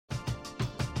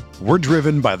We're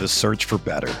driven by the search for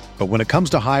better. But when it comes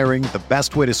to hiring, the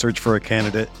best way to search for a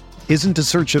candidate isn't to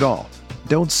search at all.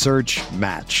 Don't search,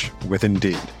 match with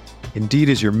Indeed. Indeed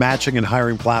is your matching and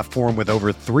hiring platform with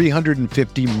over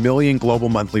 350 million global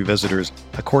monthly visitors,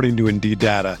 according to Indeed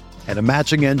data, and a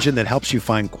matching engine that helps you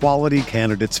find quality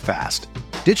candidates fast.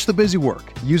 Ditch the busy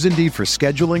work. Use Indeed for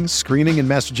scheduling, screening, and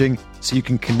messaging so you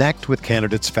can connect with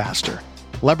candidates faster.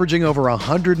 Leveraging over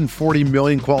 140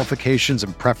 million qualifications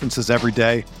and preferences every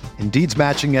day, Indeed's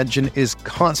matching engine is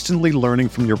constantly learning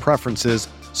from your preferences,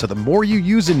 so the more you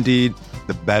use Indeed,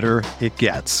 the better it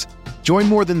gets. Join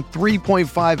more than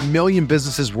 3.5 million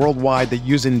businesses worldwide that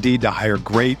use Indeed to hire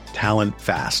great talent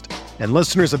fast. And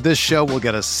listeners of this show will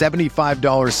get a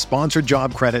 $75 sponsored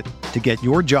job credit to get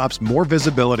your jobs more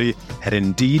visibility at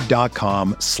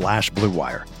Indeed.com/Blue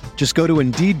Wire. Just go to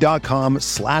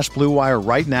Indeed.com/Blue Wire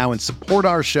right now and support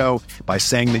our show by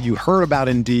saying that you heard about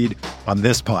Indeed on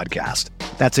this podcast.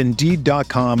 That's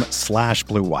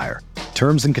Indeed.com/Blue Wire.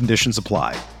 Terms and conditions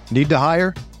apply. Need to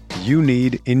hire? You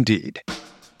need Indeed.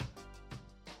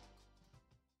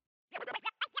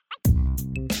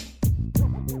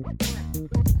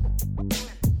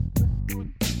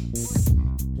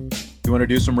 You want to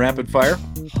do some rapid fire?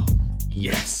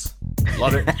 Yes.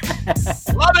 Love it.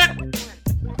 Love it.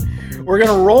 We're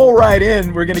going to roll right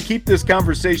in. We're going to keep this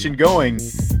conversation going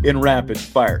in rapid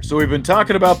fire. So we've been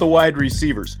talking about the wide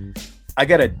receivers. I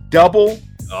got a double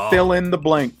fill in the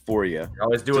blank for you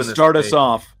to start us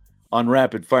off on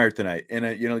rapid fire tonight.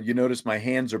 And you notice my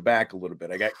hands are back a little bit.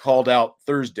 I got called out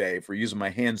Thursday for using my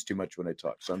hands too much when I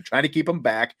talk. So I'm trying to keep them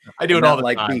back. I do it all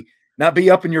the time. Not be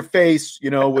up in your face,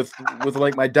 with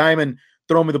like my diamond,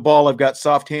 throw me the ball. I've got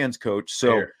soft hands, coach.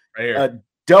 So right here.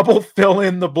 Double fill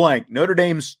in the blank. Notre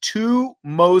Dame's two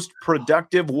most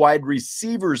productive wide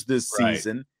receivers this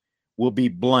season will be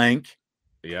blank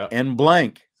and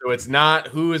blank. So it's not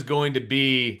who is going to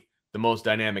be the most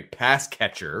dynamic pass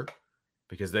catcher,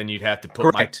 because then you'd have to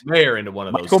put Michael Mayer into one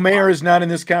of those. Michael Mayer is not in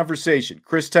this conversation.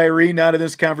 Chris Tyree, not in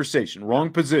this conversation.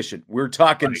 Wrong position. We're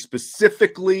talking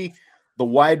specifically the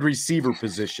wide receiver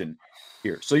position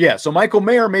here. So Michael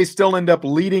Mayer may still end up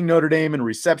leading Notre Dame in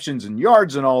receptions and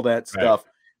yards and all that stuff,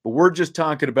 but we're just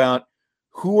talking about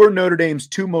who are Notre Dame's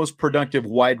two most productive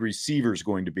wide receivers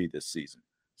going to be this season.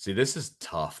 See, this is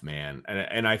tough, man.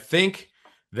 And I think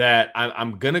that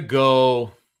I'm going to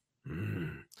go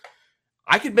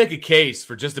I could make a case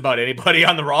for just about anybody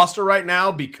on the roster right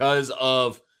now because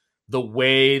of the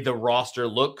way the roster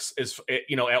looks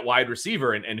at wide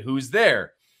receiver and who's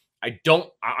there. I'm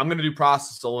going to do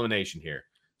process elimination here.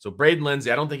 So Braden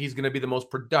Lindsay, I don't think he's going to be the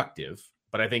most productive,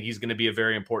 but I think he's going to be a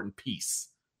very important piece.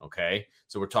 Okay.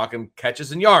 So we're talking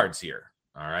catches and yards here.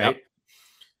 All right. Yep.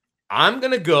 I'm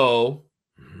going to go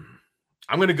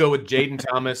with Jaden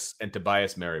Thomas and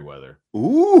Tobias Merriweather.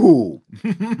 Ooh,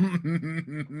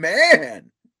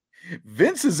 man.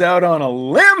 Vince is out on a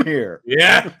limb here.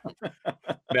 Yeah.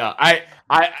 No, I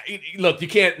look, you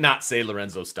can't not say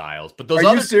Lorenzo Styles, but those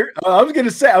I was going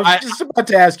to say, I was just about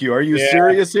to ask you, are you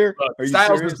serious here? Look,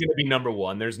 Styles is going to be number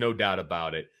one. There's no doubt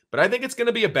about it. But I think it's going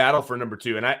to be a battle for number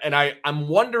two. And I'm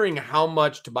wondering how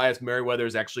much Tobias Merriweather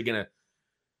is actually going to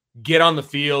get on the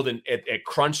field and at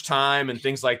crunch time and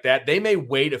things like that. They may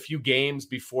wait a few games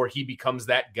before he becomes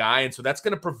that guy. And so that's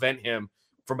going to prevent him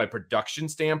from a production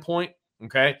standpoint.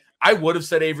 Okay. I would have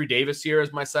said Avery Davis here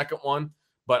as my second one,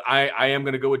 but I am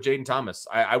going to go with Jaden Thomas.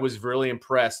 I was really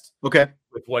impressed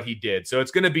with what he did. So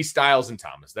it's going to be Styles and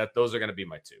Thomas. Those are going to be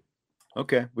my two.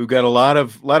 Okay. We've got a lot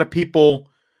of people.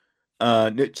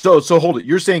 So hold it.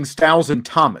 You're saying Styles and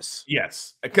Thomas.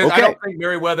 Yes. Because I don't think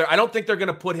Merriweather, I don't think they're going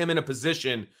to put him in a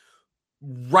position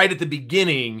right at the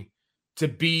beginning to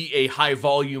be a high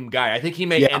volume guy. I think he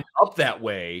may end up that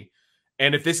way.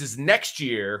 And if this is next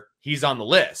year, he's on the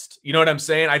list. You know what I'm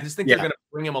saying? I just think they're going to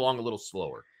bring him along a little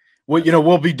slower. Well,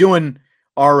 we'll be doing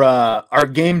our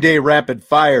game day rapid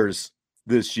fires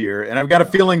this year. And I've got a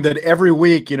feeling that every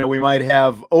week, we might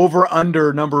have over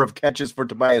under number of catches for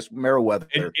Tobias Merriweather.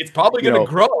 It's probably going to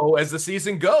grow as the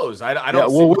season goes. I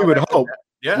don't. Well, we would hope.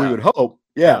 We would hope.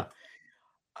 Yeah.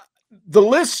 The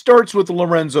list starts with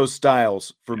Lorenzo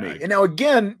Styles for me. And now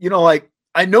again,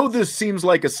 I know this seems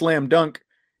like a slam dunk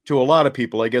to a lot of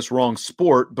people, I guess wrong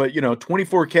sport, but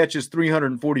 24 catches,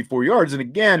 344 yards. And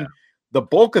again, the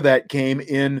bulk of that came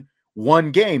in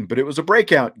one game, but it was a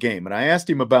breakout game. And I asked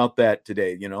him about that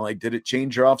today, did it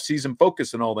change your off-season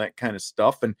focus and all that kind of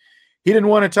stuff? And he didn't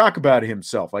want to talk about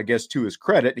himself, I guess, to his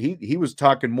credit. He was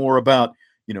talking more about,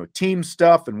 team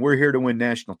stuff, and we're here to win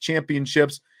national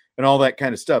championships and all that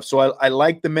kind of stuff. So I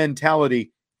like the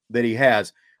mentality that he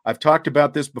has. I've talked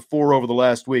about this before over the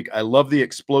last week. I love the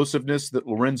explosiveness that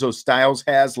Lorenzo Styles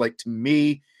has. Like, to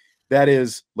me, that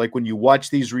is like when you watch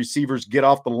these receivers get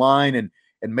off the line and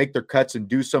make their cuts and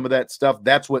do some of that stuff.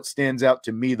 That's what stands out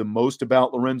to me the most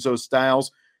about Lorenzo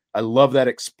Styles. I love that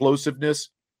explosiveness.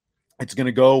 It's going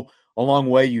to go a long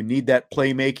way. You need that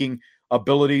playmaking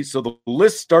ability. So the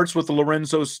list starts with the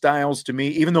Lorenzo Styles to me,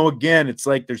 even though, again, it's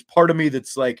like there's part of me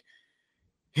that's like,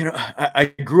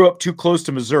 I grew up too close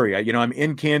to Missouri. I'm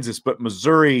in Kansas, but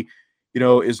Missouri,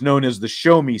 is known as the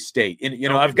show me state. And,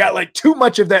 I've got like too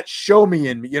much of that show me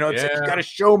in me. It's like you got to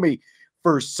show me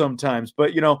first sometimes.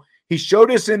 But, he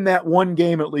showed us in that one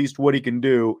game at least what he can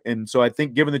do. And so I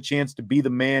think given the chance to be the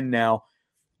man now,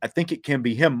 I think it can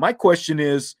be him. My question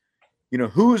is,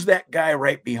 who's that guy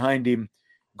right behind him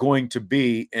going to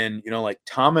be? And, like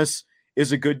Thomas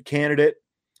is a good candidate,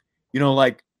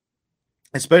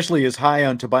 especially as high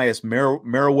on Tobias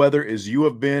Merriweather as you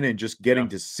have been, and just getting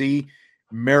to see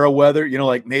Merriweather,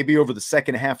 like maybe over the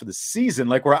second half of the season,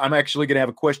 like where I'm actually going to have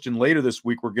a question later this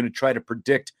week. We're going to try to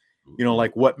predict,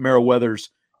 like what Merriweather's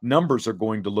numbers are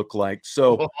going to look like.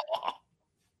 So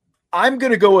I'm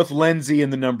going to go with Lindsey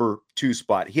in the number 2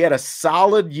 spot. He had a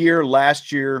solid year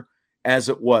last year as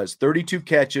it was, 32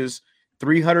 catches,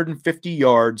 350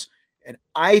 yards. And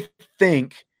I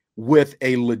think with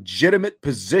a legitimate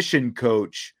position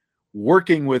coach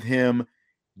working with him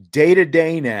day to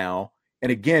day now,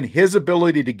 and again, his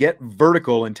ability to get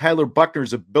vertical and Tyler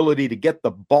Buckner's ability to get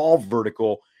the ball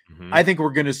vertical, I think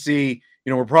we're going to see,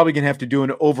 we're probably going to have to do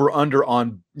an over-under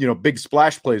on, big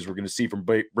splash plays we're going to see from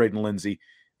Braden Lindsey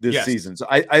this season. So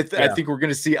I think we're going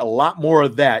to see a lot more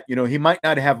of that. He might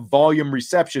not have volume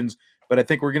receptions, but I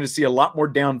think we're going to see a lot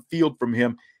more downfield from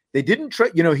him. They didn't try,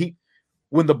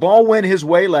 when the ball went his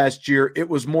way last year, it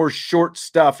was more short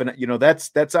stuff. And,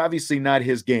 that's obviously not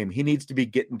his game. He needs to be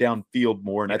getting downfield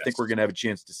more. And I think we're going to have a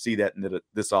chance to see that in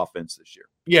this offense this year.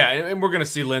 Yeah. And we're going to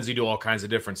see Lindsey do all kinds of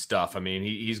different stuff. I mean,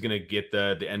 he's going to get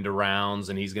the end arounds,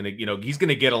 and he's going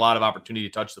to get a lot of opportunity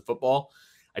to touch the football.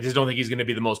 I just don't think he's going to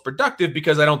be the most productive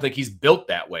because I don't think he's built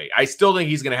that way. I still think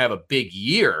he's going to have a big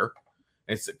year.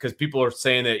 It's because people are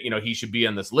saying that, he should be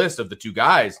on this list of the 2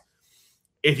 guys.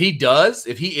 If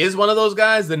he is one of those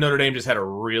guys, then Notre Dame just had a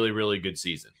really, really good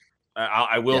season.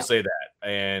 I will say that.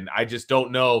 And I just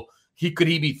don't know. Could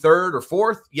he be 3rd or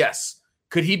 4th? Yes.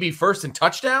 Could he be 1st in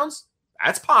touchdowns?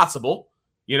 That's possible,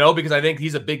 because I think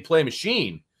he's a big play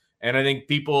machine. And I think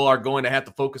people are going to have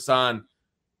to focus on,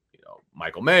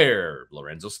 Michael Mayer,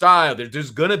 Lorenzo Styles.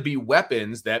 There's going to be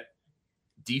weapons that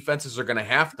defenses are going to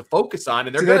have to focus on.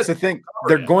 And that's the thing.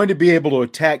 They're going to be able to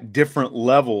attack different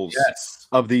levels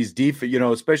of these defense,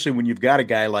 especially when you've got a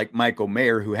guy like Michael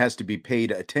Mayer who has to be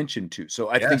paid attention to. So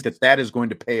I think that is going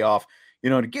to pay off,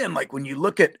 and again, like when you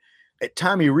look at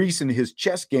Tommy Rees and his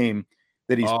chess game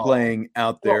that he's playing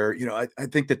out there, I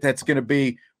think that's going to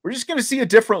be, we're just going to see a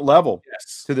different level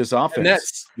to this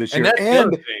offense this year.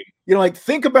 And like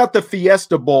think about the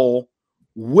Fiesta Bowl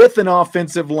with an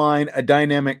offensive line, a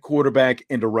dynamic quarterback,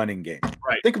 and a running game.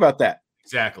 Right. Think about that.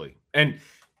 Exactly. And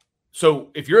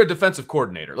so if you're a defensive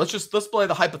coordinator, let's play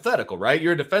the hypothetical, right?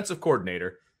 You're a defensive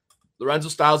coordinator. Lorenzo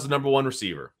Styles is the number 1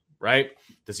 receiver, right?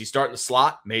 Does he start in the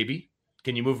slot? Maybe.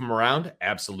 Can you move him around?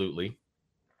 Absolutely.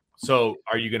 So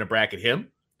are you going to bracket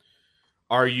him?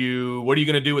 What are you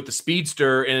going to do with the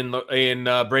speedster in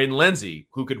Braden Lindsey,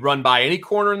 who could run by any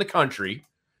corner in the country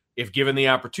if given the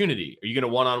opportunity? Are you going to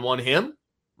one-on-one him?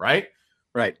 Right.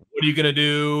 What are you going to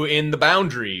do in the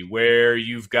boundary where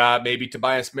you've got maybe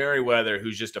Tobias Merriweather,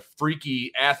 who's just a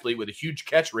freaky athlete with a huge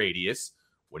catch radius?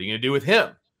 What are you going to do with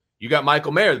him? You got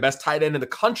Michael Mayer, the best tight end in the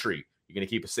country. You're going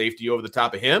to keep a safety over the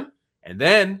top of him. And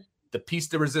then the piece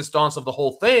de resistance of the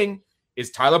whole thing is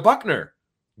Tyler Buckner.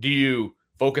 Do you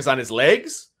focus on his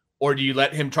legs, or do you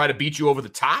let him try to beat you over the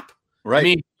top? Right. I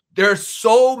mean, there are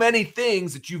so many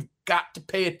things that you've got to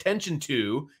pay attention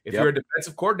to if you're a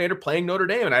defensive coordinator playing Notre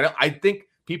Dame. And I think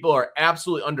people are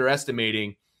absolutely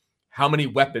underestimating how many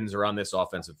weapons are on this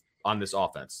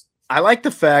offense. I like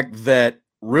the fact that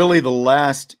really the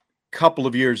last couple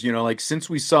of years, like since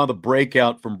we saw the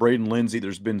breakout from Braden Lindsey,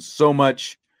 there's been so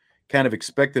much kind of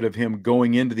expected of him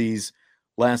going into these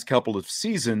last couple of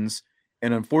seasons.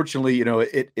 And unfortunately,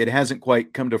 it hasn't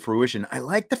quite come to fruition. I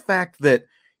like the fact that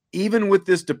even with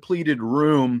this depleted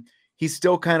room, he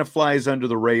still kind of flies under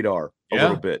the radar a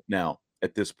little bit now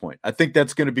at this point. I think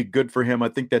that's going to be good for him. I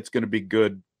think that's going to be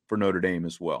good for Notre Dame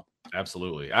as well.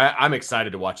 Absolutely. I'm excited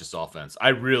to watch this offense. I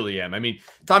really am. I mean,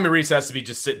 Tommy Rees has to be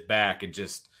just sit back and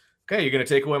just, okay, you're going to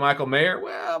take away Michael Mayer?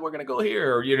 Well, we're going to go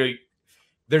here. Or,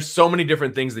 there's so many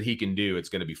different things that he can do. It's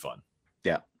going to be fun.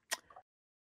 Yeah.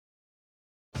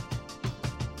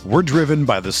 We're driven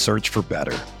by the search for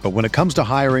better. But when it comes to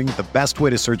hiring, the best way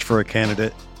to search for a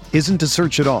candidate isn't to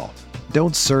search at all.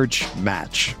 Don't search,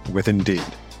 match with Indeed.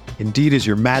 Indeed is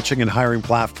your matching and hiring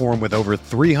platform with over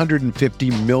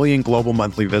 350 million global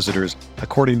monthly visitors,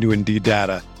 according to Indeed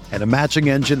data, and a matching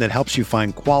engine that helps you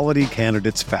find quality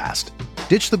candidates fast.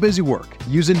 Ditch the busy work.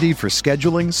 Use Indeed for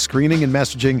scheduling, screening, and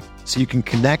messaging so you can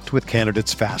connect with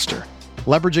candidates faster.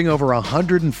 Leveraging over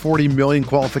 140 million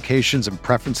qualifications and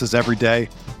preferences every day,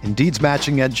 Indeed's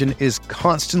matching engine is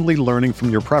constantly learning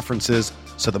from your preferences,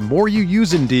 so the more you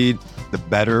use Indeed, the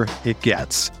better it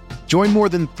gets. Join more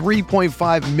than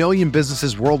 3.5 million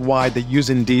businesses worldwide that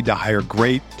use Indeed to hire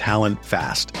great talent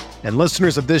fast. And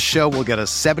listeners of this show will get a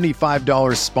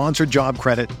 $75 sponsored job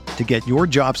credit to get your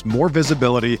jobs more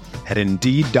visibility at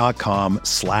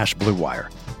Indeed.com/Blue Wire.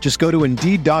 Just go to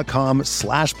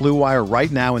Indeed.com/Blue Wire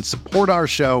right now and support our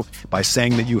show by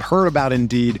saying that you heard about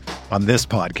Indeed on this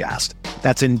podcast.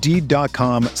 That's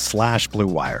Indeed.com/Blue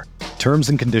Wire. Terms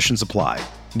and conditions apply.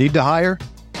 Need to hire?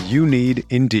 You need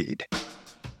Indeed.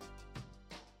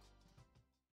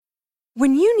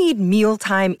 When you need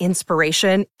mealtime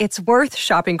inspiration, it's worth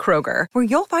shopping Kroger, where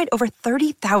you'll find over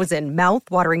 30,000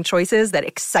 mouth-watering choices that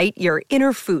excite your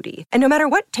inner foodie. And no matter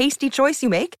what tasty choice you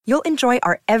make, you'll enjoy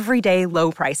our everyday low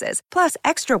prices, plus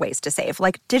extra ways to save,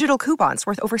 like digital coupons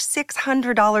worth over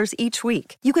 $600 each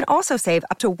week. You can also save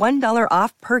up to $1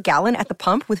 off per gallon at the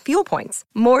pump with fuel points.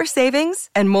 More savings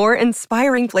and more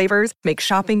inspiring flavors make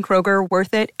shopping Kroger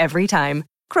worth it every time.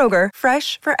 Kroger,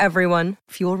 fresh for everyone.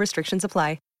 Fuel restrictions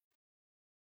apply.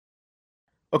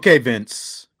 Okay,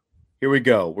 Vince, here we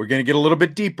go. We're going to get a little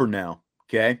bit deeper now,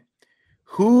 okay?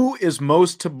 Who is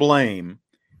most to blame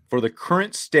for the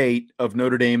current state of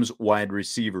Notre Dame's wide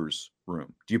receivers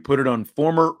room? Do you put it on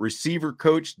former receiver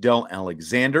coach Del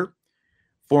Alexander,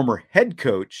 former head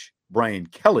coach Brian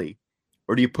Kelly,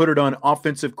 or do you put it on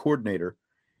offensive coordinator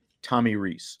Tommy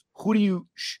Rees?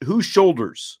 Who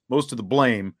shoulders most of the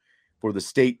blame for the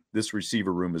state this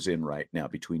receiver room is in right now,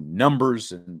 between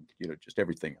numbers and just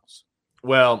everything else?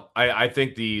 Well, I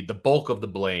think the bulk of the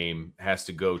blame has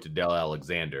to go to Del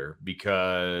Alexander,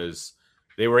 because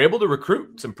they were able to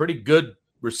recruit some pretty good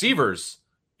receivers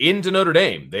into Notre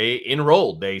Dame. They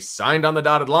enrolled, they signed on the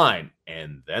dotted line,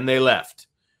 and then they left.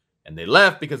 And they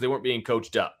left because they weren't being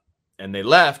coached up. And they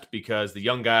left because the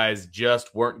young guys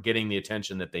just weren't getting the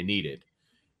attention that they needed.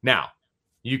 Now,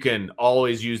 you can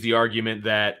always use the argument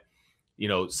that,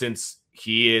 since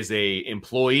he is a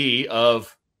employee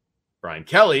of Brian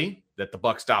Kelly, that the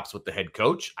buck stops with the head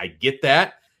coach. I get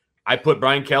that. I put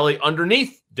Brian Kelly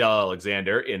underneath Del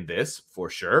Alexander in this for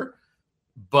sure.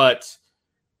 But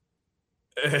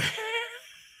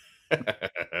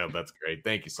that's great.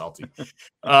 Thank you, Salty.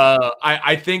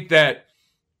 I think that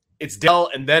it's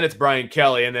Del, and then it's Brian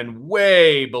Kelly, and then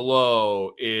way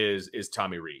below is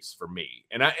Tommy Rees for me.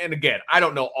 And again, I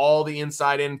don't know all the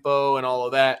inside info and all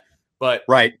of that, but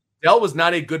right. Del was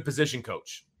not a good position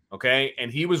coach. Okay.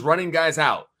 And he was running guys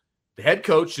out. The head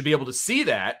coach should be able to see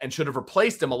that and should have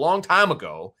replaced him a long time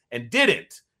ago and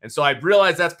didn't. And so I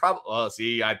realized that's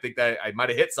probably, I think that I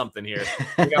might've hit something here.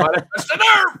 I might have touched the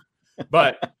nerve.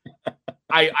 But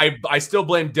I still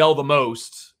blame Del the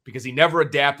most, because he never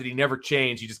adapted. He never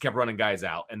changed. He just kept running guys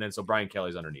out. And then so Brian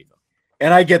Kelly's underneath him.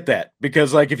 And I get that,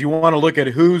 because if you want to look at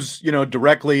who's,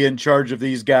 directly in charge of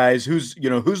these guys, who's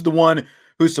the one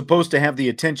who's supposed to have the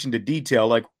attention to detail,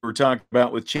 like we were talking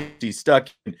about with Chasey Stuck,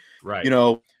 right?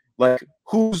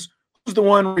 Who's the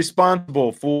one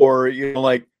responsible for,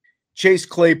 Chase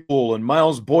Claypool and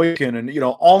Miles Boykin and,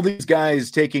 all these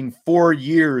guys taking 4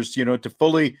 years, to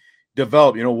fully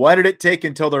develop. Why did it take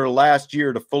until their last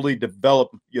year to fully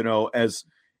develop, as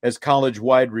college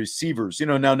wide receivers?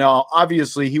 Now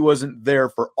obviously he wasn't there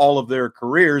for all of their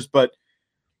careers, but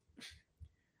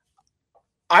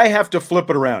I have to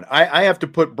flip it around. I have to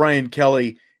put Brian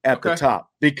Kelly at the top,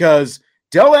 because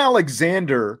Del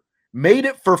Alexander made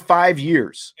it for 5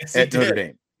 years at Notre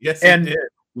Dame. Yes, and he did.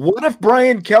 What if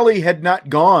Brian Kelly had not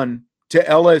gone to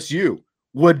LSU?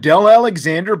 Would Del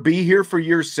Alexander be here for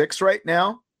year 6 right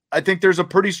now? I think there's a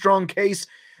pretty strong case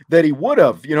that he would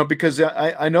have, because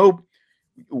I know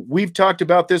we've talked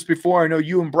about this before. I know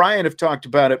you and Brian have talked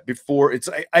about it before.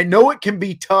 I know it can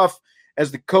be tough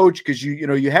as the coach, because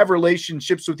you have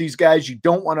relationships with these guys. You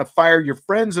don't want to fire your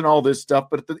friends and all this stuff,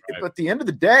 but at the end of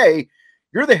the day,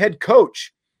 you're the head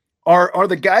coach. Are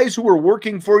the guys who are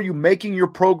working for you making your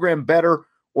program better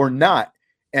or not?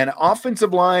 And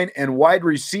offensive line and wide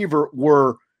receiver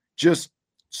were just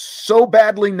so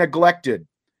badly neglected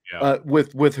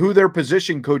with who their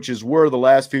position coaches were the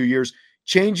last few years.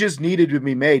 Changes needed to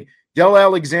be made. Del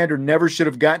Alexander never should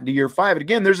have gotten to year 5. And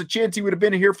again, there's a chance he would have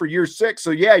been here for year 6.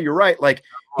 So yeah, you're right. Like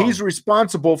he's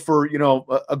responsible for,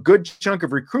 a good chunk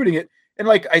of recruiting it. And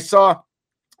like I saw,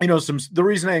 the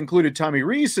reason I included Tommy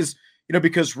Rees is,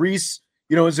 because Rees,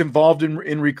 is involved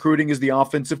in recruiting as the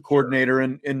offensive coordinator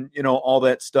and all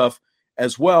that stuff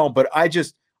as well. But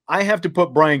I have to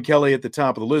put Brian Kelly at the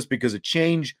top of the list because a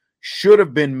change should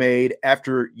have been made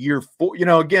after year 4.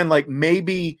 Again, like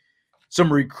maybe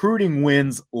some recruiting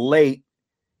wins late,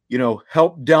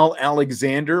 help Del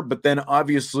Alexander, but then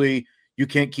obviously you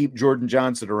can't keep Jordan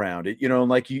Johnson around it,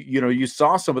 like you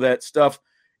saw some of that stuff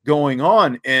going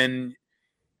on. And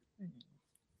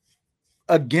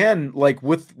again, like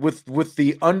with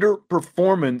the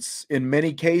underperformance in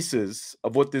many cases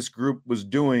of what this group was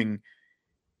doing,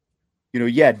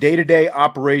 day-to-day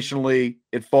operationally,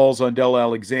 it falls on Del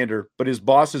Alexander, but his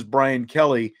boss is Brian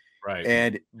Kelly. Right.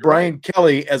 And Brian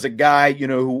Kelly, as a guy,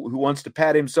 who wants to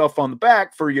pat himself on the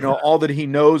back for, all that he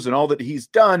knows and all that he's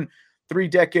done 3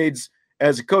 decades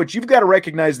as a coach, you've got to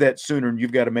recognize that sooner and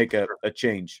you've got to make a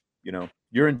change.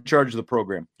 You're in charge of the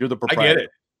program. You're the proprietor. I get it.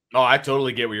 Oh, I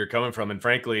totally get where you're coming from. And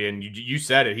frankly, and you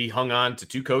said it, he hung on to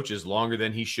 2 coaches longer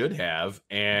than he should have.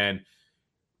 And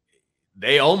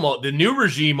the new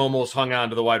regime almost hung on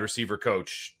to the wide receiver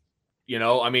coach. He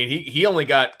only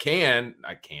got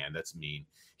that's mean.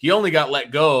 He only got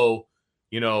let go,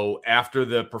 after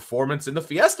the performance in the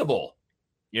Fiesta Bowl.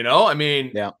 Yeah.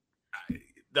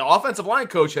 The offensive line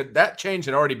coach that change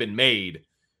had already been made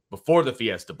before the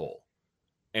Fiesta Bowl.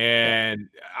 And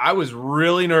I was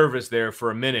really nervous there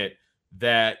for a minute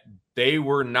that they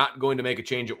were not going to make a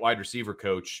change at wide receiver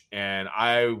coach. And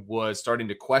I was starting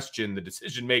to question the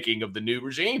decision-making of the new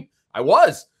regime. I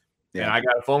was. Yeah. And I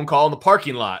got a phone call in the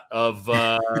parking lot of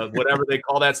whatever they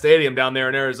call that stadium down there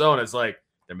in Arizona. It's like,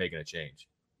 they're making a change.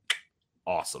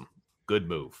 Awesome. Good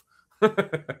move.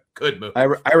 Good move.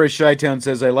 Irish Chi-Town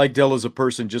says, I like Del as a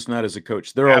person, just not as a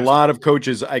coach. There are a lot of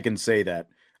coaches I can say that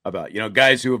about,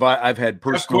 guys who I've had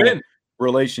personal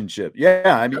relationship.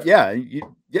 Yeah.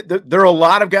 There are a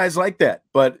lot of guys like that,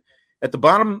 but at the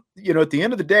bottom, at the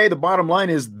end of the day, the bottom line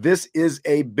is this is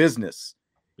a business.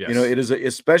 Yes. It is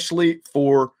especially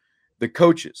for the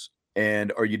coaches.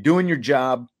 And are you doing your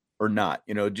job or not?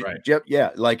 Right. Jeff,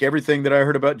 like everything that I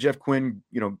heard about Jeff Quinn,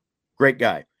 great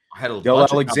guy. Del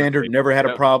Alexander never had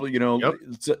a problem,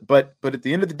 but at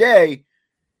the end of the day,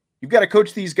 you've got to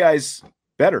coach these guys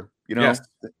better. Yes.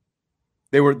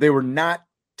 They were not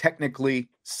technically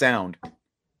sound,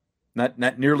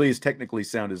 not nearly as technically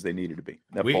sound as they needed to be.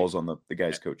 That falls on the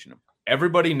guys coaching them.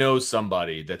 Everybody knows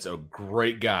somebody that's a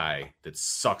great guy that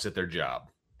sucks at their job.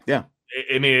 Yeah.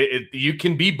 You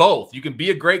can be both. You can be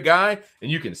a great guy and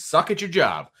you can suck at your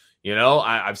job.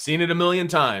 I've seen it a million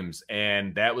times,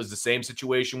 and that was the same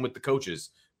situation with the coaches.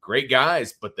 Great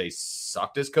guys, but they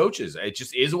sucked as coaches. It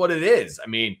just is what it is.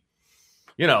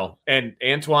 And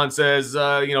Antoine says,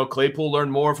 Claypool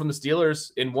learned more from the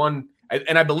Steelers in one,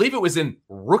 and I believe it was in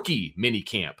rookie mini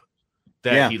camp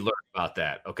that he learned about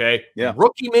that. Okay. Yeah.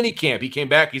 Rookie mini camp. He came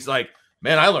back. He's like,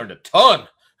 man, I learned a ton.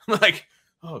 I'm like,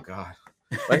 oh God.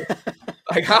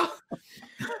 Like how?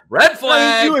 Red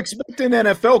flag. You expect an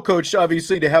NFL coach,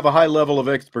 obviously, to have a high level of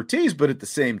expertise, but at the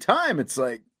same time, it's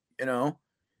like,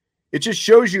 it just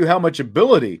shows you how much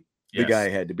ability the guy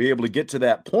had to be able to get to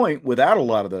that point without a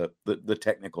lot of the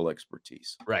technical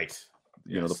expertise. Right.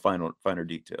 The finer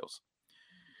details.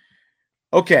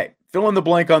 Okay. Fill in the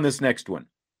blank on this next one.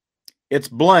 It's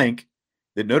blank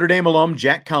that Notre Dame alum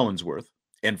Jack Collinsworth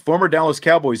and former Dallas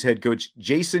Cowboys head coach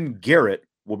Jason Garrett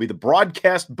will be the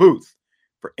broadcast booth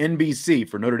for NBC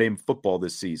for Notre Dame football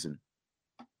this season.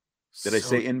 Did I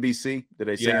say NBC? Did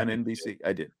I say on NBC?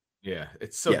 I did. Yeah,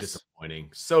 it's so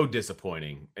disappointing. So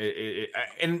disappointing.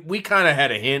 And we kind of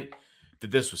had a hint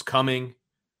that this was coming.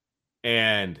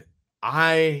 And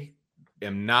I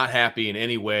am not happy in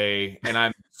any way. And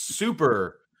I'm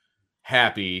super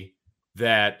happy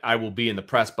that I will be in the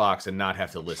press box and not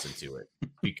have to listen to it.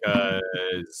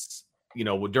 Because,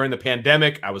 during the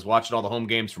pandemic, I was watching all the home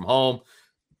games from home.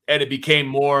 And it became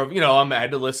more of, I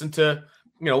had to listen to,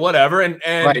 whatever. And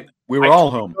right. We were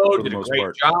all home. Did a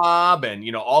great job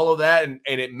and, all of that. And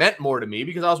it meant more to me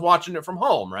because I was watching it from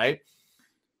home, right?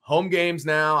 Home games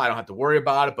now, I don't have to worry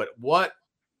about it. But what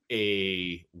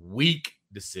a weak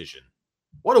decision.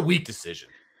 What a weak decision.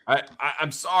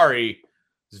 I'm sorry. I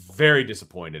was very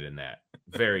disappointed in that.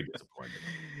 Very disappointed.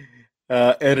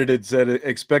 Edited said,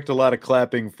 expect a lot of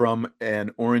clapping from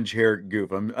an orange-haired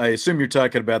goof. I assume you're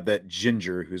talking about that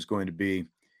ginger who's going to be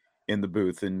in the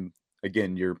booth. And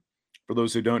again, for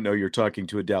those who don't know, you're talking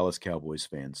to a Dallas Cowboys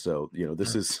fan. So,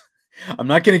 this is, I'm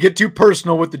not going to get too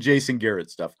personal with the Jason Garrett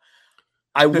stuff.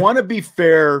 I want to be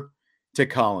fair to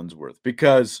Collinsworth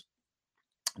because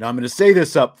now I'm going to say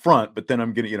this up front, but then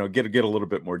I'm going to, get a little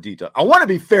bit more detail. I want to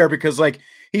be fair because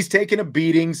he's taken a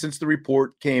beating since the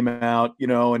report came out,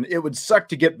 and it would suck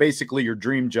to get basically your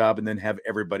dream job and then have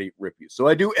everybody rip you. So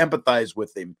I do empathize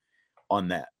with him on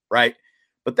that, right?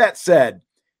 But that said,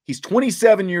 he's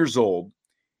 27 years old.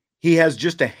 He has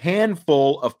just a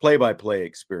handful of play-by-play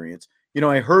experience.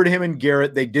 I heard him and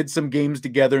Garrett, they did some games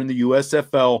together in the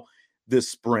USFL this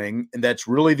spring, and that's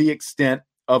really the extent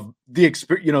of the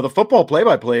experience, the football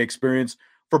play-by-play experience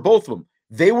for both of them.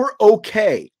 They were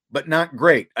okay, but not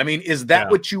great. I mean, is that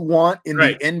what you want in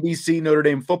the NBC Notre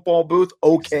Dame football booth?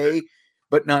 Okay,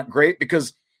 but not great,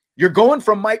 because you're going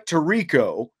from Mike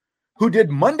Tirico, who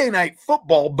did Monday Night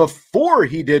Football before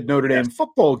he did Notre Dame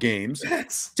football games,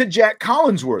 to Jack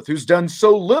Collinsworth, who's done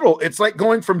so little. It's like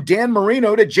going from Dan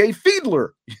Marino to Jay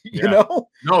Fiedler, you know?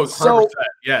 No, 100%. So,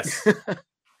 yes.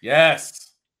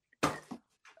 Yes.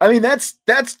 I mean, that's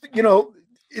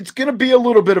it's going to be a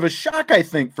little bit of a shock, I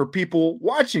think, for people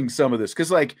watching some of this.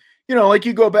 Because,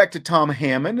 you go back to Tom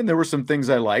Hammond, and there were some things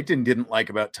I liked and didn't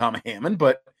like about Tom Hammond,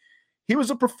 but he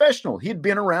was a professional. He'd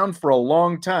been around for a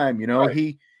long time,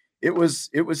 Right. It was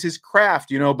his craft,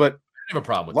 but I have a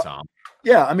problem with Tom.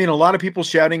 Yeah, I mean, a lot of people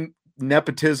shouting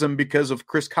nepotism because of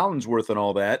Chris Collinsworth and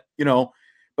all that,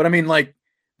 but I mean,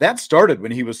 that started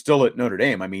when he was still at Notre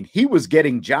Dame. I mean, he was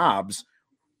getting jobs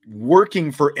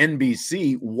working for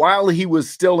NBC while he was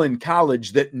still in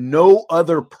college that no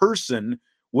other person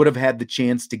would have had the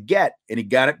chance to get. And he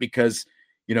got it because,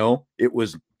 it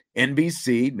was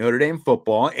NBC, Notre Dame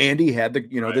football, and he had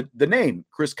the name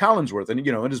Chris Collinsworth, and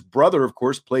and his brother, of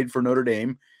course, played for Notre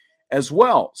Dame as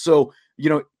well. So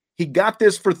he got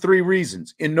this for three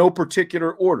reasons in no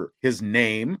particular order: his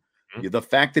name, the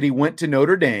fact that he went to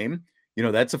Notre Dame,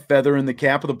 that's a feather in the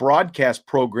cap of the broadcast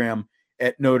program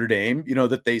at Notre Dame.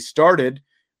 That they started,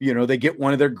 they get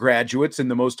one of their graduates in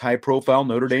the most high-profile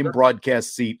Notre Dame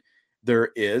broadcast seat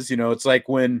there is. It's like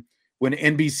when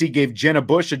NBC gave Jenna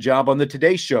Bush a job on the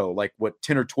Today Show,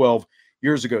 10 or 12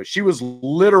 years ago. She was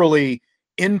literally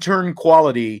intern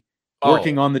quality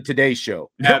working on the Today Show,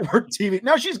 network TV.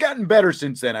 Now she's gotten better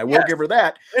since then. I will give her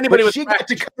that. But she got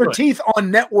to cut her teeth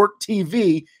on network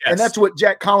TV, and that's what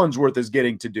Jack Collinsworth is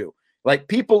getting to do.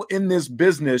 People in this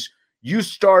business, you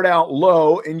start out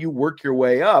low and you work your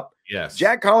way up. Yes.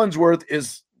 Jack Collinsworth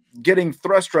is getting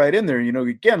thrust right in there.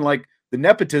 Again, the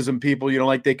nepotism people,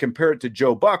 they compare it to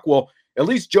Joe Buck. Well, at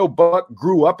least Joe Buck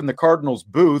grew up in the Cardinals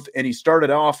booth and he started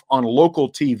off on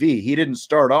local TV. He didn't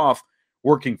start off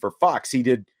working for Fox. He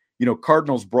did,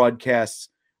 Cardinals broadcasts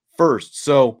first.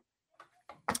 So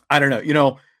I don't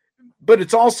know, but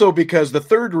it's also because the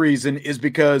third reason is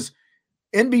because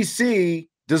NBC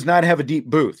does not have a deep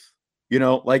booth,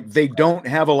 they don't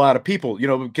have a lot of people,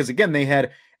 because again, they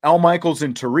had Al Michaels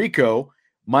and Tirico.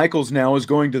 Michaels now is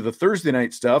going to the Thursday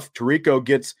night stuff. Tirico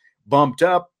gets bumped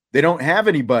up. They don't have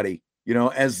anybody,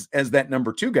 as that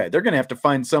number two guy. They're going to have to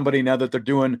find somebody now that they're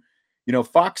doing,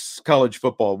 Fox college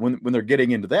football when they're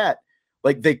getting into that.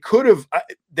 They could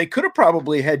have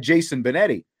probably had Jason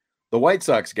Benetti, the White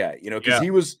Sox guy,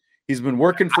 because he's been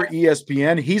working for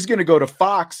ESPN. He's going to go to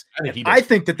Fox. I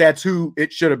think that's who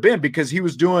it should have been, because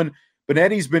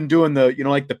Benetti's been doing the,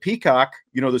 the Peacock,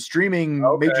 the streaming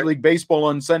Major League Baseball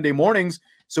on Sunday mornings.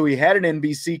 So he had an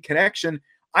NBC connection.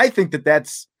 I think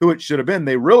that's who it should have been.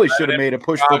 They really should have made a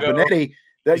push for Benetti.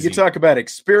 That you talk about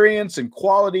experience and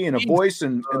quality and a voice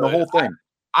and the whole thing.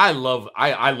 I love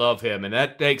him, and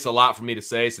that takes a lot for me to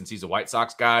say since he's a White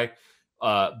Sox guy.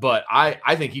 But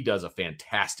I think he does a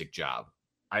fantastic job.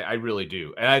 I really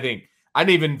do. And I think I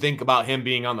didn't even think about him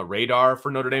being on the radar for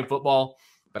Notre Dame football,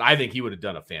 but I think he would have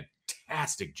done a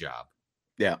fantastic job.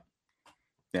 Yeah.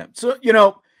 Yeah. So,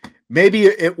 maybe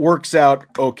it works out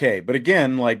okay. But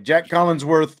again, Jack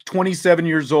Collinsworth, 27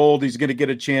 years old, he's going to get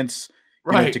a chance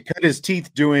to cut his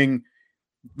teeth doing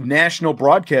national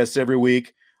broadcasts every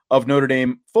week of Notre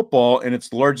Dame football. And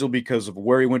it's largely because of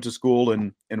where he went to school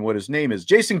and what his name is.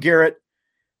 Jason Garrett,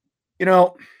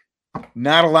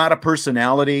 not a lot of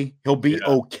personality. He'll be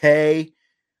okay.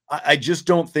 I just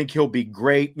don't think he'll be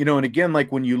great. And again,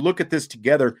 when you look at this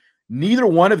together, neither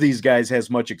one of these guys has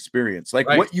much experience.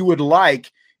 What you would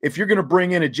like if you're going to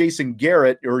bring in a Jason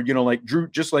Garrett or, Drew,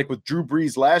 just like with Drew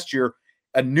Brees last year,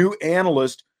 a new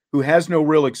analyst who has no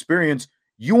real experience,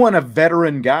 you want a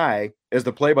veteran guy as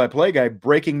the play-by-play guy,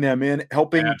 breaking them in,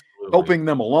 helping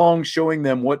them along, showing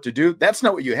them what to do. That's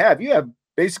not what you have. You have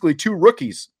basically two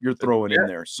rookies you're throwing in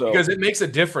there. So because it makes a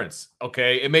difference.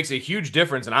 Okay. It makes a huge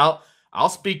difference. And I'll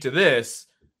speak to this.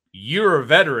 You're a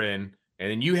veteran,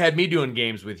 and then you had me doing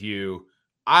games with you.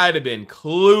 I'd have been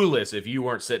clueless if you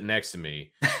weren't sitting next to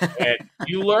me. And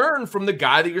you learn from the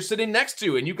guy that you're sitting next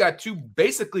to, and you got two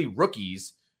basically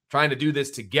rookies trying to do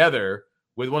this together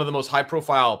with one of the most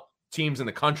high-profile teams in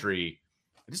the country.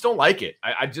 I just don't like it.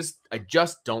 I just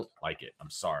don't like it. I'm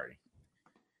sorry.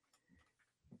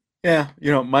 Yeah,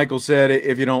 Michael said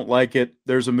if you don't like it,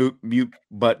 there's a mute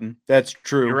button. That's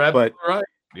true. You're absolutely right.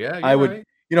 Yeah, I would.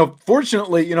 Right.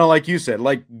 Fortunately, like you said,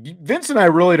 like Vince and I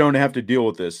really don't have to deal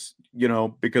with this,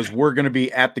 because we're going to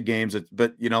be at the games.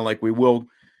 But like we will,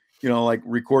 like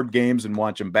record games and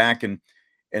watch them back and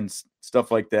stuff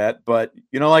like that. But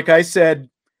like I said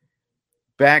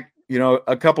back,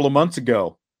 a couple of months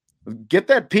ago, get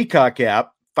that Peacock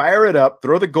app. Fire it up,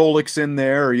 throw the Golics in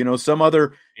there, or some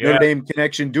other Notre Dame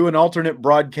connection. Do an alternate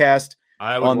broadcast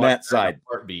on that side.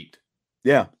 Heartbeat,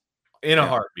 yeah, in a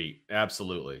heartbeat,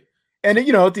 absolutely. And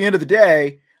at the end of the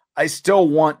day, I still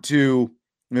want to,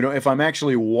 if I'm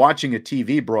actually watching a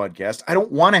TV broadcast, I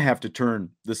don't want to have to turn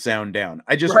the sound down.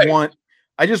 I just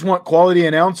want quality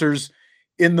announcers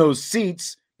in those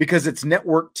seats because it's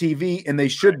network TV and they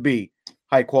should be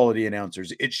high quality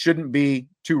announcers. It shouldn't be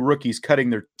two rookies cutting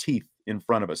their teeth in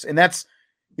front of us. And that's,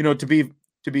 to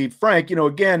be frank,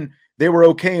 again, they were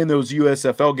okay in those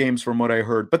USFL games from what I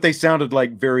heard, but they sounded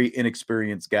like very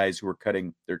inexperienced guys who were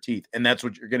cutting their teeth. And that's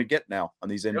what you're going to get now on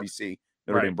these NBC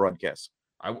Notre Dame broadcasts.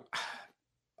 I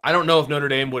don't know if Notre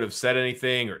Dame would have said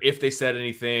anything or if they said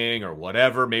anything or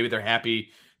whatever. Maybe they're happy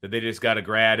that they just got a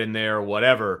grad in there or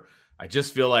whatever. I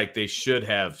just feel like they should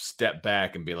have stepped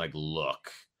back and be like,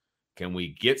 look, can we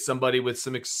get somebody with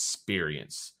some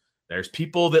experience? There's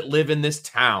people that live in this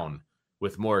town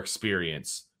with more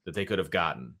experience that they could have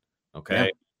gotten.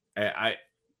 Okay. Yeah.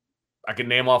 I can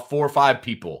name off 4 or 5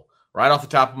 people right off the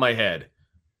top of my head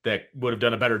that would have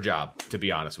done a better job, to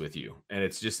be honest with you. And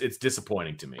it's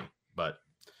disappointing to me, but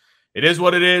it is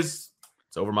what it is.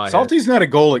 It's over my head. Salty's not a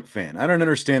Golic fan. I don't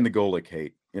understand the Golic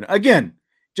hate. Again,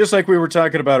 just like we were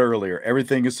talking about earlier,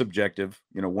 everything is subjective.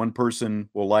 One person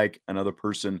will like, another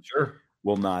person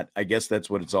will not. I guess that's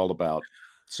what it's all about.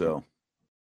 So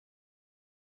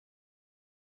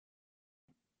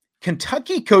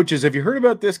Kentucky coaches, have you heard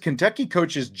about this? Kentucky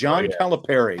coaches John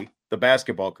Calipari, the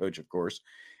basketball coach, of course,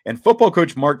 and football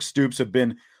coach Mark Stoops have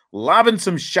been lobbing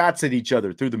some shots at each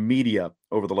other through the media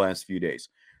over the last few days.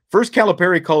 First,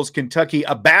 Calipari calls Kentucky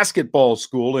a basketball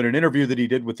school in an interview that he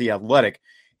did with The Athletic.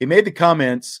 He made the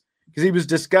comments because he was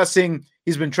discussing,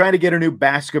 he's been trying to get a new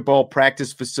basketball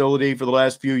practice facility for the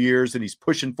last few years, and he's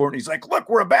pushing for it. And he's like, look,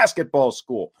 we're a basketball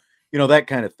school, that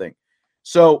kind of thing.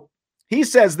 So he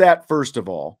says that first of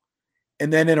all.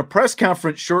 And then in a press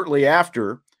conference shortly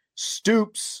after,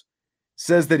 Stoops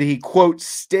says that he, quote,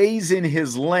 stays in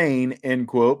his lane, end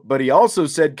quote. But he also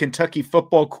said Kentucky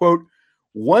football, quote,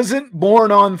 wasn't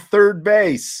born on third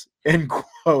base, end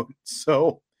quote.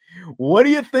 So what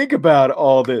do you think about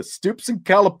all this? Stoops and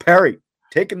Calipari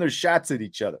taking their shots at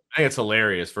each other. I think it's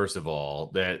hilarious, first of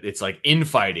all, that it's like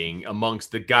infighting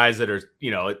amongst the guys that are,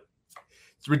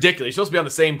 it's ridiculous. You're supposed to be on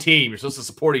the same team. You're supposed to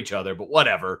support each other, but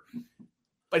whatever.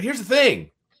 But here's the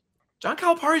thing. John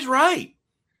Calipari's right.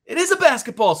 It is a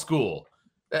basketball school.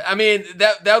 I mean,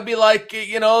 that would be like,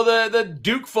 the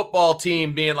Duke football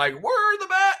team being like, we're the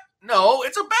best. No,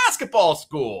 it's a basketball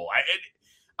school.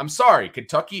 I'm sorry.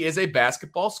 Kentucky is a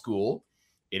basketball school.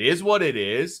 It is what it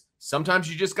is. Sometimes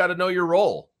you just got to know your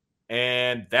role.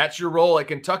 And that's your role at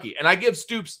Kentucky. And I give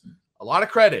Stoops a lot of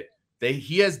credit.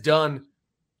 He has done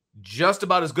just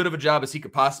about as good of a job as he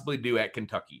could possibly do at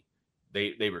Kentucky.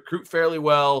 They recruit fairly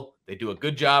well. They do a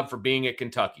good job for being at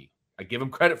Kentucky. I give him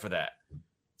credit for that.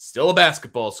 Still a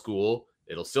basketball school.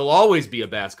 It'll still always be a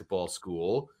basketball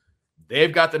school.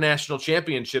 They've got the national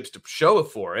championships to show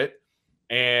for it.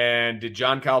 And did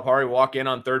John Calipari walk in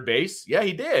on third base? Yeah,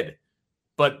 he did.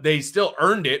 But they still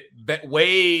earned it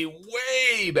way,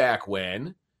 way back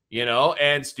when,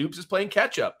 and Stoops is playing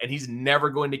catch up, and he's never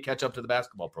going to catch up to the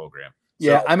basketball program.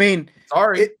 Yeah, I mean,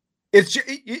 sorry.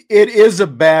 It is a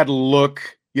bad look,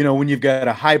 when you've got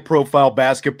a high profile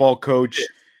basketball coach,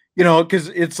 because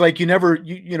it's like you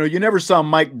never saw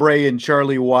Mike Bray and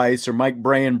Charlie Weiss or Mike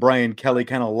Bray and Brian Kelly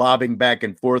kind of lobbing back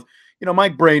and forth.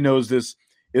 Mike Bray knows this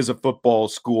is a football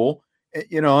school,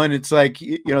 and it's like,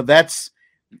 that's,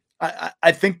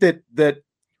 I think that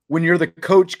when you're the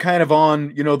coach kind of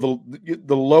on,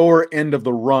 the lower end of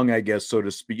the rung, I guess, so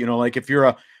to speak, like if you're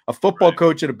a football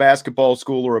coach at a basketball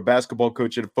school or a basketball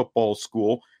coach at a football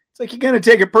school, it's like you kind of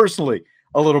take it personally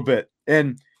a little bit.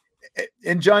 And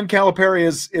John Calipari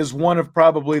is one of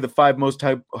probably the 5 most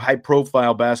high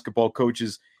profile basketball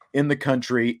coaches in the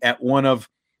country at one of,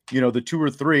 the 2 or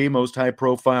 3 most high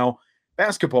profile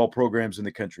basketball programs in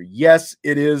the country. Yes,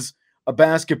 it is a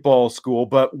basketball school,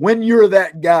 but when you're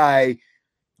that guy,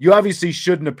 you obviously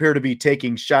shouldn't appear to be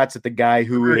taking shots at the guy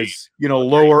who is,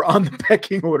 lower on the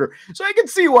pecking order. So I can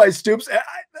see why Stoops.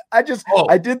 I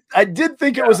did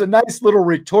think it was a nice little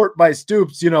retort by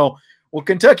Stoops. Well,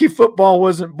 Kentucky football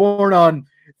wasn't born on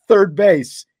third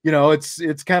base.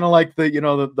 It's kind of like the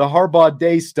Harbaugh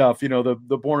Day stuff.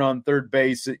 The born on third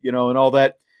base. And all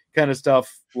that kind of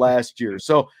stuff last year.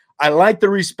 So I like the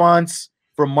response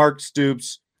from Mark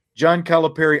Stoops. John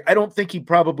Calipari, I don't think he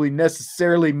probably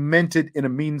necessarily meant it in a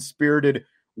mean-spirited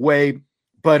way,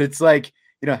 but it's like,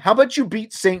 how about you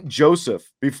beat St. Joseph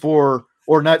before,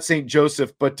 or not St.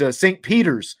 Joseph, but St.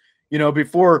 Peter's,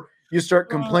 before you start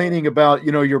complaining about,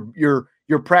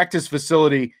 your practice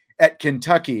facility at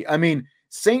Kentucky. I mean,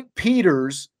 St.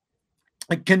 Peter's,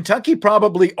 Kentucky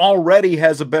probably already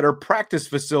has a better practice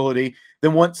facility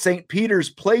than what St. Peter's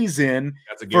plays in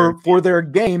for their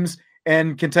games.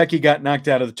 And Kentucky got knocked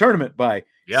out of the tournament by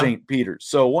St. Peter's.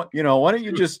 So why don't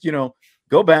you just,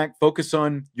 go back, focus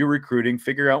on your recruiting,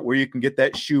 figure out where you can get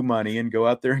that shoe money and go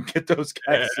out there and get those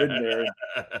guys in there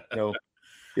and,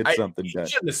 get something done.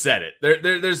 He shouldn't have said it.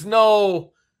 There's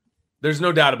no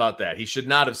doubt about that. He should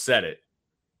not have said it,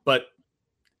 but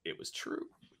it was true.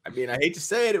 I mean, I hate to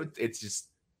say it.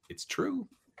 It's true.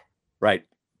 Right.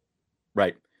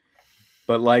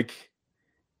 But like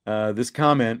this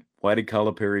comment, why did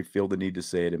Calipari feel the need to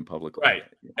say it in public? Right.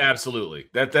 Absolutely.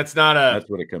 That's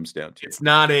what it comes down to. It's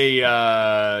not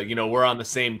a, we're on the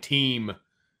same team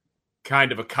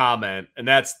kind of a comment. And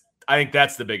I think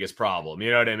that's the biggest problem. You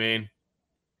know what I mean?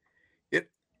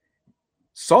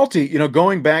 Salty,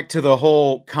 going back to the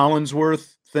whole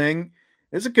Collinsworth thing,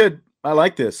 I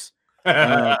like this.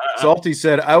 Salty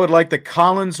said, I would like the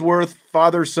Collinsworth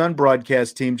father-son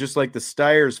broadcast team, just like the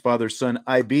Steyer's father-son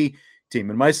IB team.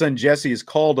 And my son Jesse has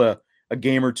called a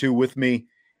game or two with me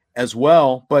as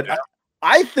well. But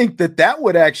I think that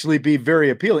would actually be very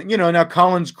appealing. Now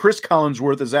Chris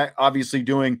Collinsworth is obviously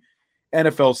doing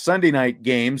NFL Sunday night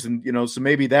games, and so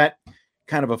maybe that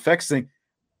kind of affects things.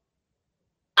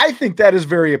 I think that is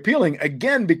very appealing,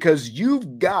 again, because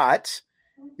you've got,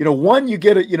 you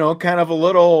get a, kind of a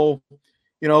little,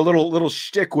 little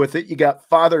shtick with it. You got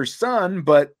father son,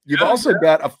 but you've also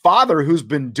got a father who's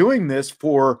been doing this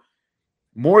for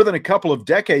more than a couple of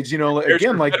decades,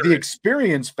 again, like veteran. The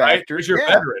experience factor. Right? You're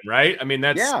veteran, right? I mean,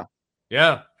 that's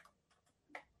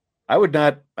I would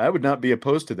not be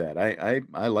opposed to that.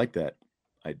 I like that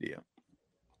idea.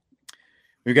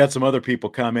 We've got some other people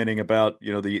commenting about,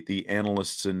 the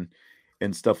analysts and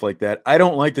stuff like that. I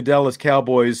don't like the Dallas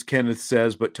Cowboys, Kenneth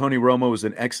says, but Tony Romo is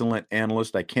an excellent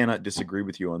analyst. I cannot disagree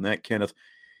with you on that, Kenneth.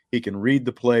 He can read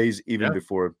the plays even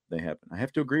before they happen. I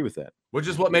have to agree with that. Which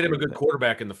is what made him a good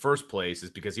quarterback in the first place, is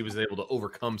because he was able to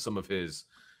overcome some of his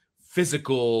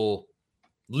physical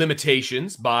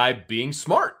limitations by being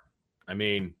smart. I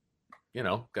mean,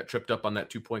 got tripped up on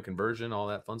that 2-point conversion, all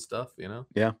that fun stuff,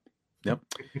 Yeah. Yep.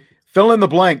 Fill in the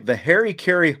blank. The Harry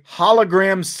Carey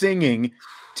hologram singing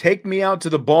 "Take Me Out to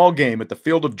the Ball Game" at the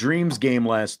Field of Dreams game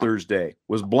last Thursday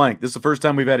was blank. This is the first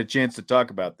time we've had a chance to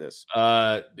talk about this.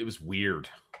 It was weird.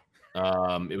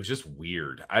 It was just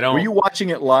weird. Were you watching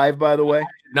it live, by the way?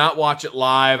 I did not watch it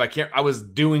live. I was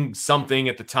doing something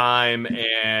at the time,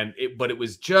 but it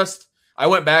was just, I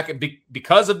went back and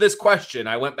because of this question,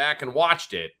 I went back and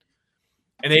watched it.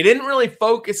 And they didn't really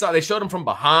focus on, they showed him from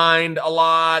behind a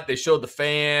lot. They showed the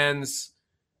fans,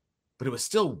 but it was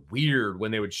still weird when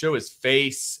they would show his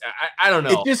face. I don't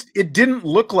know. It didn't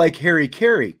look like Harry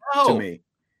Carey to me.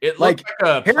 It looked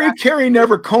like Harry Carey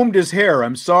never combed his hair.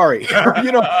 I'm sorry.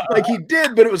 Like he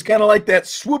did, but it was kind of like that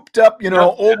swooped up,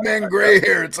 old man gray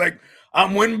hair. It's like,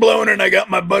 I'm windblown and I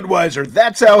got my Budweiser.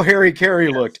 That's how Harry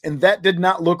Carey looked. And that did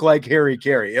not look like Harry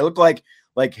Carey. It looked like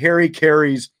Harry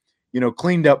Carey's,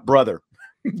 cleaned up brother.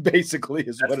 Basically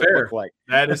is what it looked like.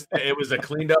 It was a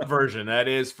cleaned up version. That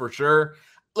is for sure.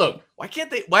 Look, why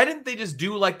didn't they just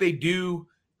do like they do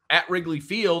at Wrigley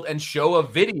Field and show a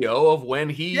video of when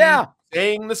he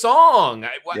sang the song?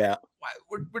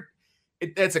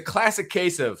 That's a classic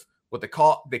case of what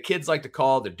the kids like to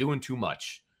call they're doing too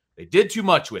much. They did too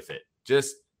much with it.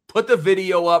 Just put the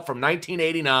video up from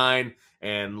 1989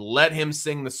 and let him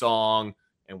sing the song,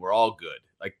 and we're all good.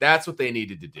 Like, that's what they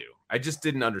needed to do. I just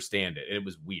didn't understand it. It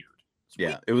was weird.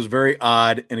 It was very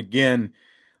odd. And again,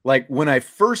 like when I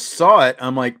first saw it,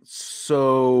 I'm like,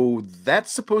 so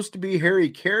that's supposed to be Harry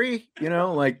Carey?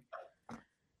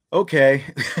 Okay.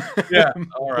 Yeah.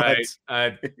 All right.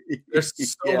 There's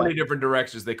so many different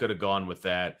directions they could have gone with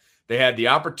that. They had the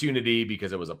opportunity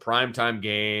because it was a primetime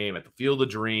game at the Field of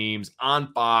Dreams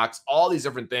on Fox, all these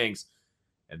different things.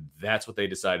 And that's what they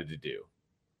decided to do.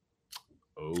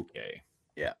 Okay.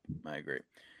 Yeah, I agree.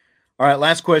 All right,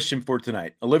 last question for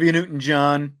tonight. Olivia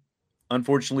Newton-John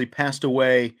unfortunately passed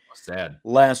away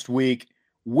last week.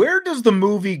 Where does the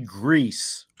movie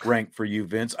Grease rank for you,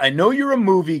 Vince? I know you're a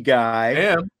movie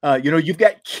guy. I am. You've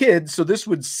got kids, so this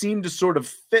would seem to sort of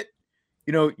fit,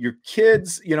 your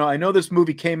kids. I know this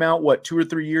movie came out, 2 or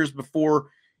 3 years before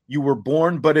you were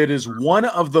born, but it is one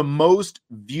of the most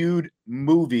viewed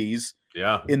movies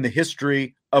in the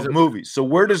history of movies. So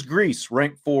where does Grease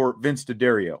rank for Vince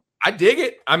D'Addario? I dig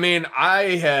it. I mean,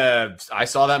 I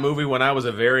saw that movie when I was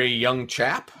a very young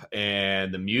chap,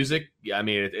 and the music, I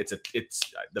mean, it's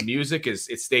the music it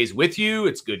stays with you.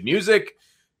 It's good music.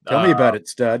 Tell me about it,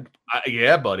 stud.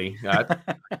 Yeah, buddy. I picked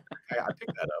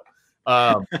that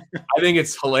up. I think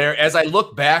it's hilarious. As I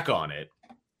look back on it,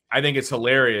 I think it's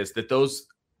hilarious that those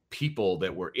people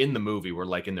that were in the movie were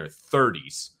like in their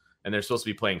 30s. And they're supposed to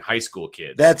be playing high school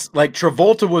kids. That's like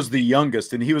Travolta was the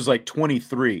youngest, and he was like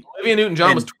 23. Olivia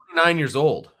Newton-John was 29 years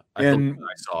old. And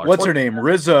what's her name?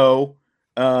 Rizzo.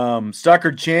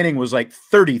 Stockard Channing was like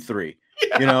 33.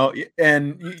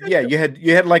 And you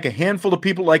had like a handful of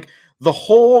people, like the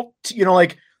whole,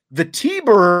 like the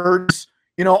T-Birds,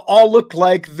 all looked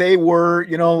like they were,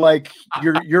 like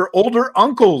your older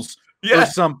uncles. Or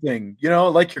something,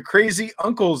 like your crazy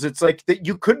uncles. It's like that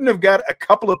you couldn't have got a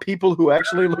couple of people who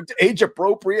actually looked age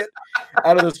appropriate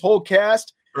out of this whole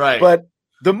cast. Right. But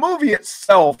the movie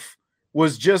itself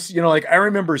was just, like I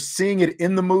remember seeing it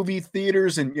in the movie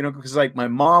theaters and, because like my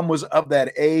mom was of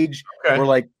that age where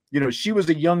like, she was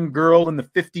a young girl in the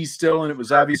 50s still. And it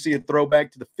was obviously a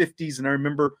throwback to the 50s. And I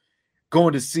remember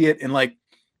going to see it and like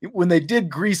when they did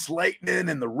Grease Lightning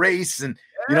and the race and,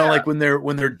 like when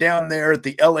they're down there at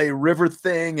the LA River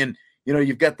thing and,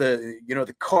 you've got the,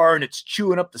 the car and it's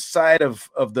chewing up the side of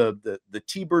the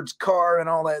T-Bird's car and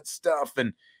all that stuff.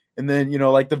 And then,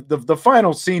 like the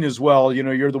final scene as well,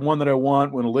 you're the one that I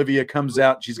want when Olivia comes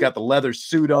out, she's got the leather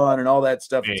suit on and all that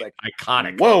stuff. It's like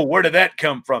iconic. Whoa, where did that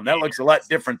come from? That looks a lot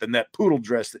different than that poodle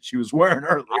dress that she was wearing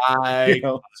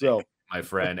earlier. So my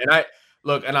friend.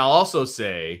 And I'll also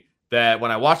say that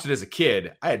when I watched it as a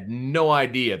kid, I had no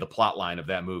idea the plot line of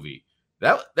that movie.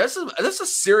 That's a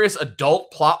serious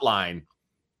adult plot line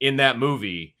in that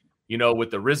movie,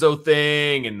 with the Rizzo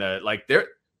thing and it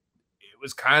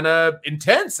was kind of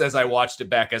intense as I watched it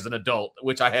back as an adult,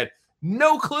 which I had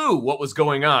no clue what was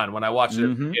going on when I watched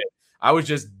it as a kid. I was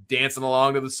just dancing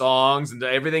along to the songs and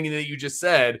everything that you just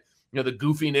said, the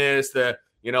goofiness,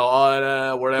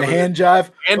 whatever. The hand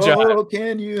jive. Oh,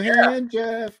 can you hand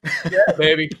jive? Yeah,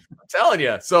 baby. I'm telling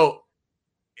you. So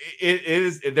it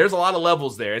is. There's a lot of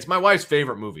levels there. It's my wife's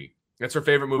favorite movie. That's her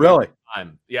favorite movie. Really?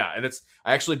 Time. Yeah, and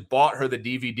I actually bought her the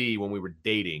DVD when we were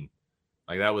dating.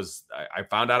 Like that was. I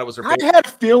found out it was her favorite. I had a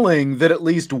feeling that at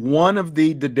least one of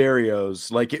the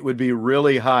D'Addarios, like it would be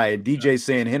really high. And DJ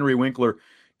saying Henry Winkler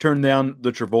turned down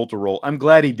the Travolta role. I'm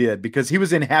glad he did because he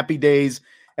was in Happy Days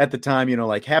at the time,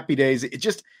 like Happy Days. It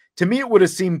just, to me, it would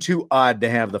have seemed too odd to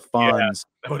have the Fonz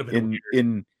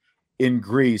in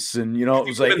Grease. And, it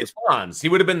was like the Fonz. He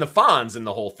would have been the Fonz in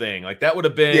the whole thing. Like that would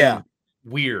have been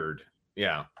weird.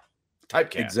 Yeah.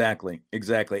 Typecast.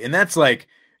 Exactly. And that's like,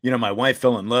 my wife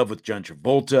fell in love with John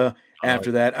Travolta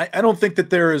after that. I don't think that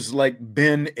there has like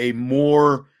been a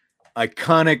more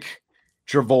iconic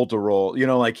Travolta role.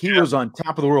 Like he was on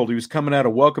top of the world. He was coming out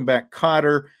of Welcome Back,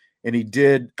 Kotter, and he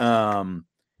did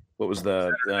what was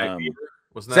the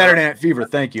Saturday Night Fever?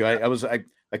 Thank you.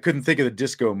 I couldn't think of the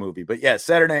disco movie, but yeah,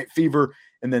 Saturday Night Fever,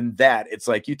 and then that. It's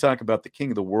like you talk about the king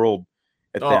of the world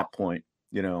at that point,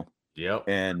 Yep.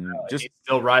 And just he's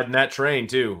still riding that train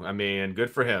too. I mean, good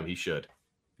for him. He should.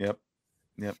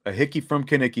 Yep. A hickey from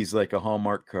Kanicki's like a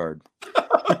Hallmark card.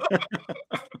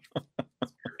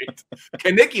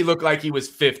 Kanicki looked like he was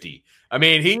 50. I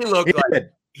mean, he looked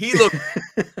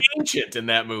ancient in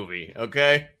that movie.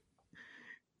 Okay.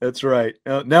 That's right.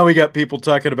 Now we got people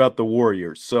talking about the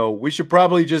Warriors, so we should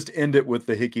probably just end it with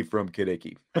the hickey from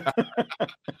Kanicki.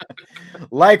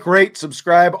 Like, rate,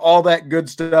 subscribe, all that good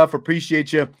stuff.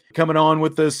 Appreciate you coming on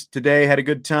with us today. Had a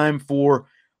good time for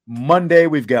Monday.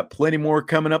 We've got plenty more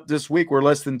coming up this week. We're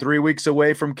less than 3 weeks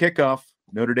away from kickoff.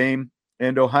 Notre Dame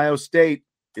and Ohio State.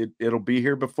 It'll be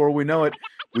here before we know it.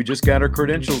 We just got our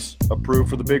credentials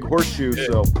approved for the Big Horseshoe,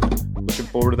 so looking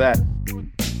forward to that.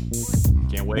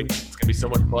 Can't wait. It's going to be so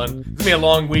much fun. It's going to be a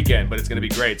long weekend, but it's going to be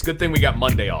great. It's a good thing we got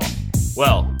Monday off.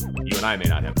 Well, you and I may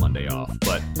not have Monday off,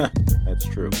 but that's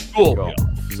true. School will be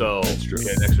off, so that's true. We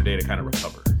get an extra day to kind of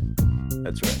recover.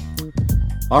 That's right.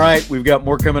 All right, we've got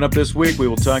more coming up this week. We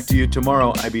will talk to you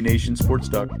tomorrow. IB Nation Sports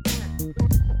Talk.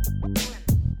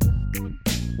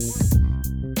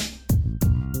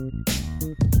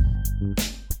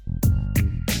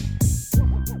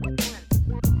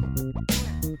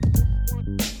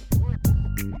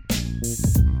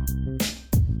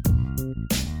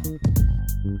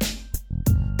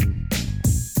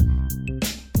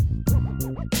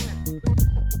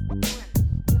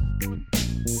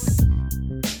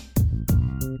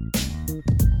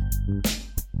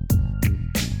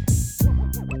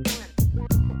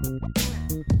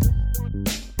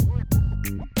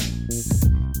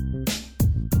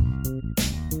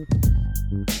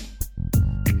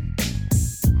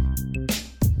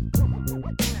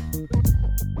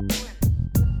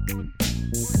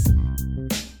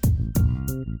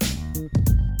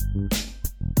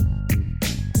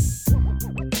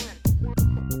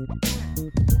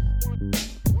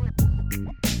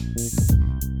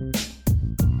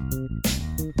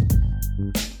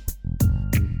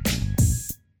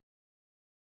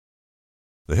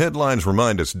 The headlines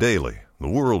remind us daily, the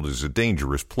world is a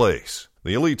dangerous place.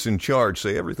 The elites in charge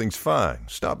say everything's fine,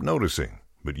 stop noticing.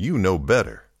 But you know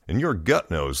better. And your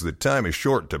gut knows that time is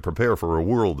short to prepare for a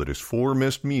world that is 4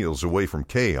 missed meals away from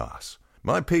chaos.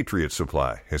 My Patriot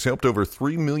Supply has helped over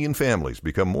 3 million families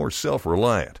become more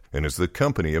self-reliant and is the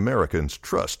company Americans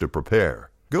trust to prepare.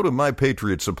 Go to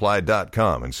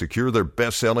MyPatriotSupply.com and secure their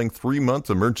best-selling 3-month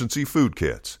emergency food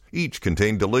kits. Each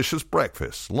contain delicious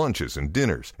breakfasts, lunches, and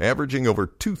dinners, averaging over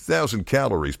 2,000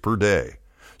 calories per day.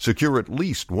 Secure at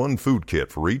least 1 food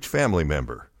kit for each family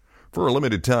member. For a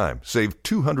limited time, save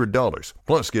 $200,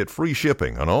 plus get free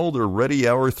shipping on all their Ready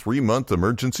Hour 3-month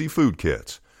emergency food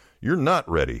kits. You're not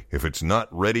ready if it's not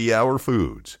Ready Hour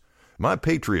Foods. My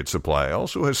Patriot Supply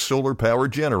also has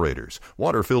solar-powered generators,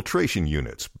 water filtration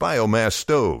units, biomass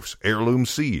stoves, heirloom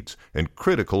seeds, and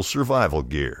critical survival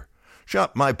gear.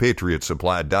 Shop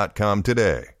MyPatriotSupply.com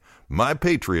today.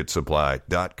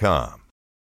 MyPatriotSupply.com.